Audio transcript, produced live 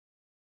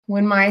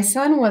When my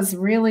son was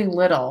really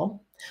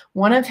little,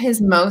 one of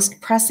his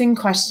most pressing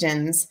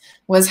questions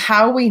was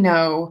how we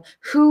know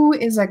who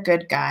is a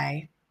good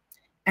guy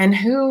and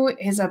who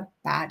is a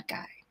bad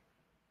guy.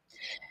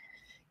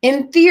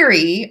 In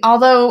theory,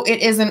 although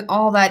it isn't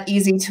all that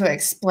easy to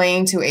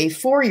explain to a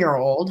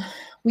 4-year-old,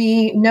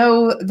 we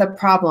know the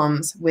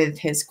problems with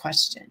his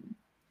question.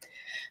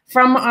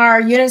 From our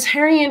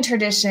Unitarian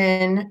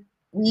tradition,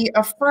 we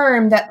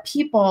affirm that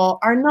people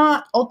are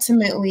not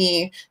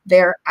ultimately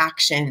their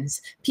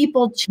actions.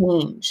 People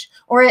change,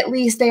 or at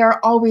least they are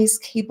always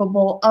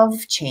capable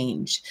of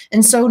change.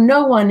 And so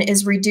no one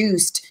is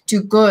reduced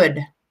to good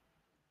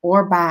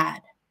or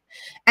bad.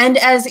 And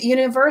as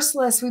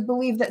Universalists, we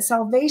believe that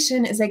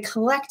salvation is a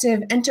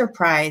collective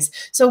enterprise.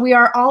 So we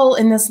are all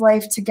in this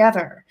life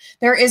together.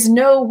 There is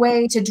no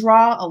way to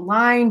draw a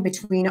line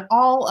between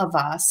all of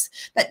us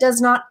that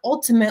does not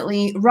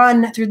ultimately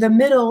run through the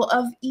middle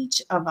of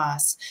each of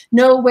us.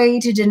 No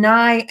way to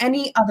deny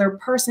any other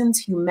person's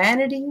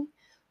humanity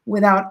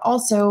without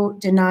also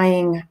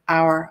denying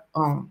our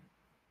own.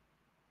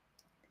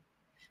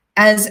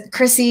 As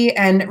Chrissy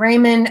and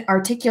Raymond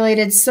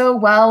articulated so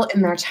well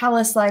in their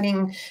chalice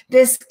lighting,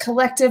 this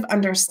collective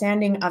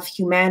understanding of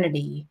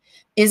humanity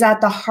is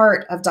at the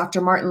heart of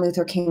Dr. Martin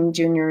Luther King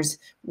Jr.'s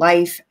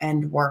life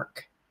and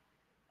work,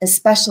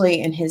 especially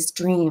in his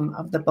dream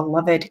of the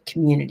beloved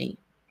community.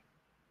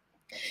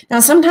 Now,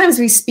 sometimes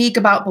we speak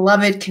about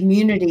beloved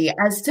community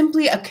as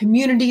simply a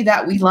community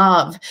that we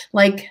love,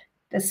 like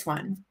this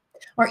one,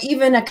 or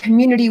even a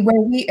community where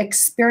we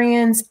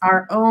experience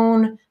our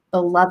own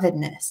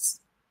belovedness.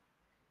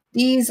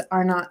 These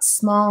are not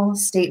small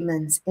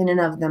statements in and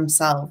of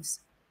themselves,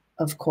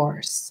 of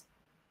course.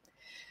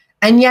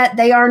 And yet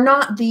they are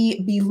not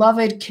the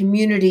beloved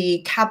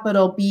community,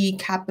 capital B,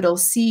 capital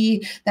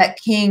C, that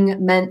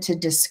King meant to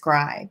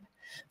describe.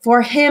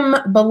 For him,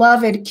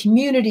 beloved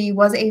community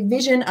was a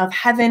vision of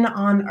heaven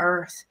on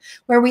earth,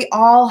 where we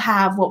all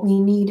have what we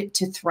need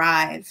to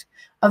thrive,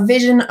 a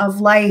vision of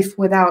life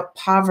without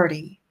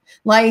poverty,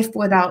 life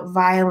without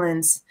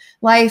violence,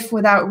 life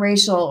without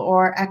racial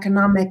or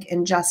economic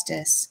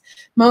injustice.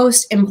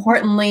 Most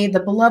importantly,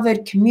 the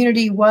beloved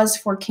community was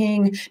for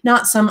King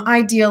not some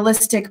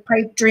idealistic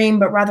pipe dream,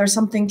 but rather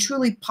something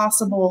truly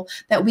possible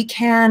that we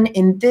can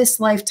in this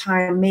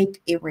lifetime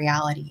make a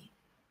reality.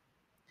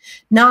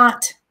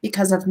 Not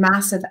because of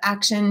massive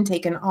action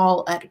taken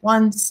all at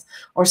once,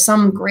 or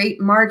some great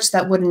march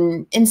that would in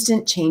an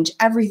instant change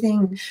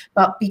everything,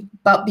 but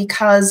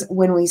because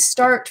when we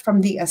start from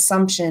the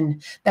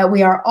assumption that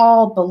we are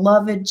all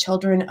beloved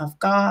children of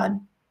God,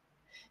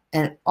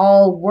 and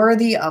all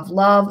worthy of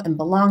love and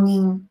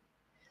belonging,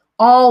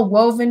 all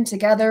woven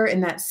together in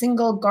that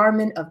single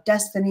garment of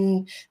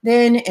destiny,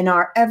 then in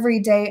our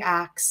everyday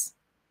acts,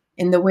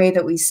 in the way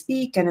that we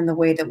speak and in the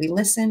way that we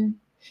listen,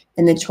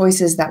 in the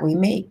choices that we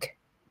make,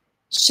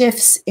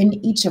 shifts in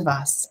each of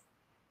us.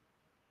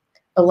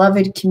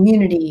 Beloved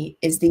community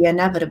is the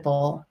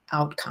inevitable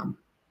outcome.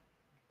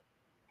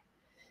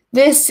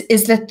 This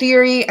is the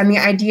theory and the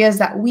ideas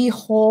that we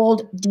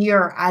hold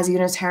dear as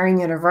Unitarian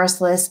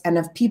Universalists and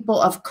of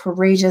people of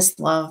courageous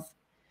love.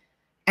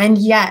 And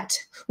yet,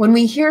 when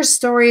we hear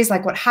stories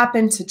like what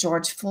happened to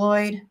George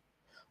Floyd,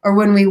 or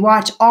when we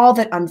watch all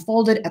that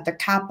unfolded at the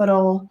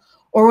Capitol,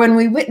 or when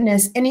we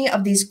witness any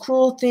of these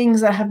cruel things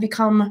that have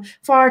become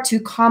far too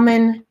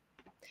common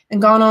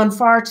and gone on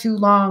far too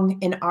long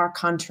in our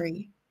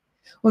country,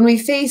 when we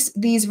face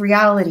these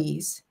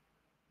realities,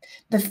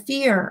 the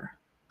fear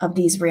of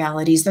these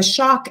realities, the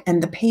shock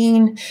and the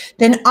pain,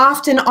 then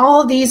often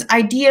all these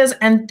ideas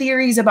and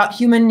theories about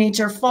human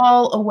nature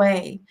fall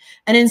away.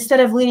 And instead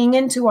of leaning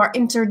into our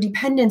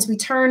interdependence, we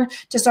turn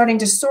to starting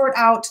to sort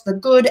out the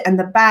good and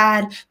the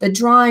bad, the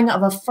drawing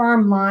of a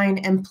firm line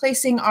and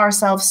placing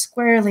ourselves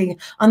squarely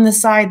on the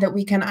side that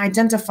we can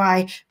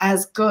identify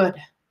as good.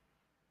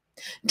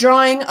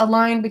 Drawing a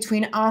line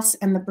between us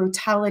and the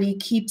brutality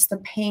keeps the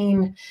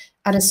pain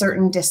at a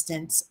certain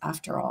distance,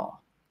 after all.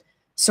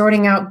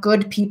 Sorting out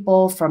good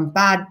people from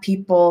bad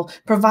people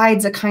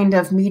provides a kind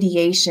of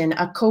mediation,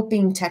 a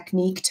coping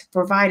technique to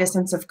provide a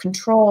sense of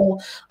control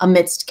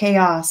amidst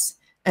chaos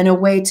and a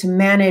way to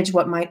manage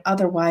what might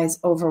otherwise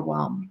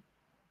overwhelm.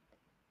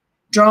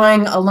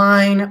 Drawing a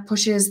line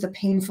pushes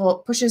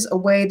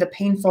away the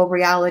painful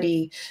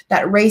reality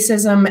that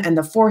racism and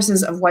the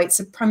forces of white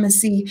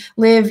supremacy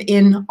live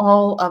in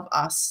all of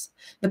us.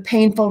 The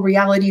painful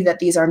reality that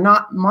these are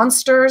not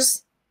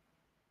monsters,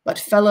 but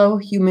fellow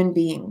human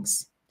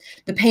beings.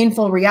 The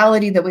painful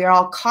reality that we are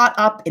all caught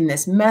up in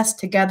this mess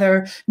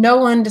together, no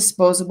one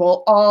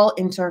disposable, all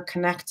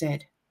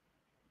interconnected.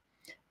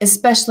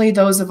 Especially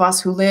those of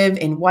us who live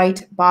in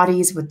white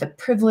bodies with the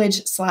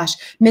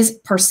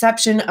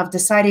privilege/misperception of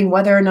deciding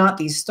whether or not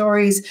these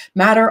stories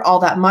matter all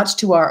that much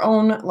to our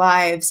own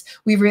lives.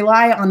 We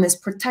rely on this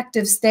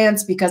protective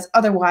stance because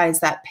otherwise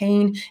that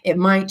pain, it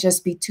might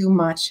just be too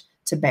much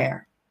to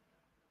bear.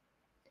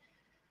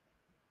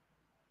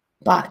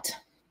 But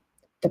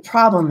the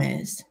problem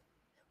is,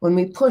 when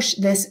we push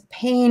this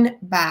pain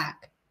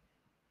back,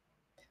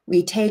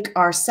 we take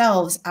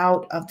ourselves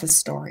out of the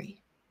story.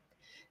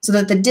 so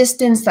that the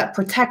distance that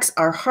protects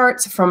our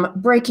hearts from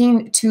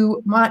breaking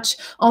too much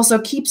also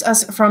keeps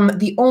us from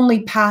the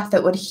only path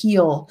that would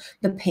heal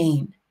the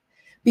pain.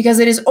 Because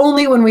it is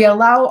only when we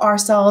allow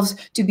ourselves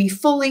to be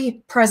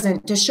fully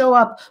present, to show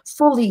up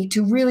fully,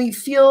 to really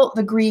feel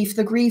the grief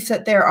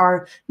that there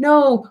are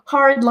no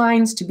hard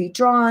lines to be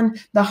drawn,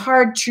 the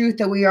hard truth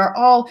that we are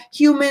all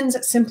humans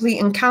simply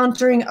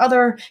encountering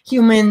other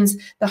humans,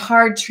 the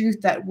hard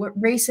truth that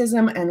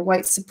racism and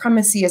white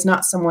supremacy is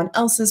not someone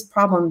else's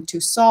problem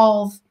to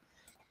solve,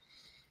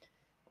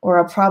 or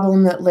a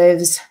problem that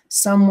lives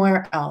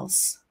somewhere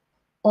else.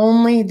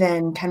 Only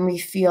then can we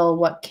feel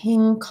what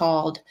King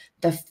called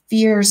the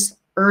fierce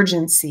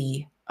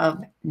urgency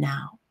of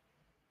now.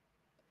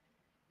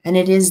 And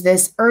it is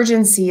this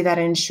urgency that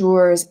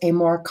ensures a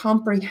more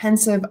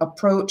comprehensive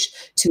approach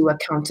to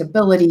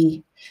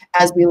accountability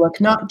as we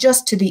look not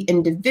just to the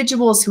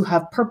individuals who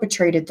have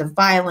perpetrated the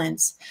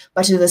violence,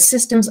 but to the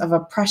systems of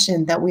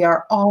oppression that we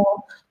are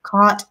all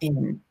caught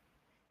in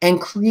and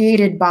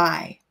created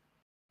by,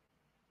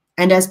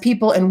 and as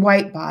people in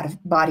white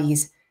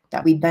bodies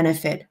that we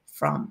benefit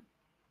from.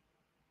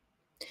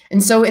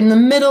 And so in the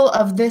middle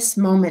of this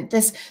moment,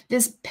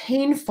 this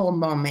painful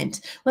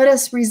moment, let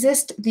us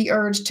resist the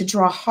urge to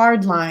draw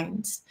hard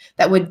lines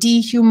that would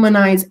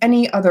dehumanize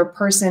any other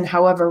person,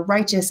 however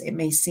righteous it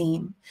may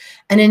seem.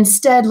 And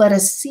instead, let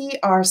us see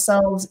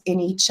ourselves in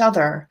each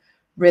other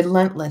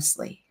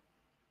relentlessly.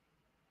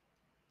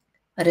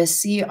 Let us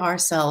see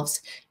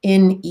ourselves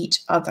in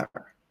each other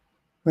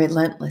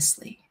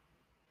relentlessly,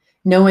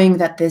 knowing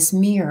that this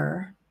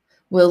mirror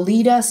will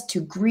lead us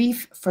to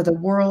grief for the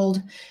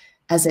world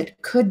as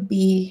it could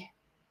be,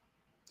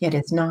 yet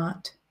is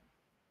not.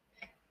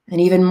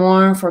 And even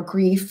more for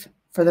grief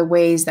for the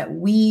ways that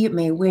we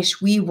may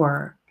wish we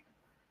were,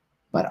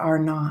 but are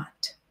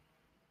not.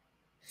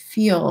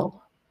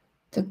 Feel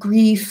the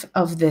grief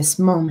of this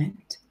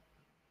moment.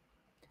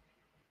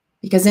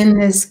 Because in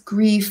this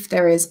grief,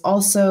 there is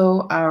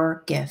also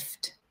our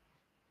gift.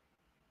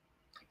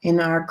 In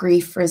our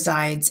grief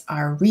resides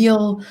our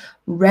real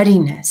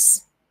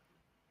readiness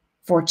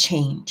for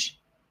change.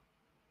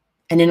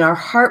 And in our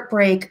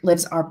heartbreak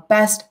lives our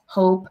best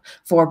hope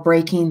for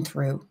breaking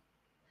through.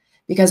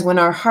 Because when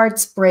our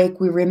hearts break,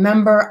 we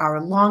remember our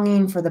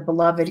longing for the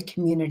beloved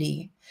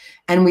community.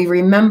 And we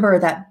remember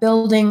that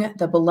building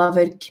the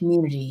beloved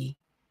community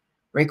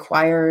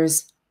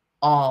requires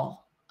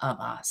all of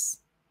us.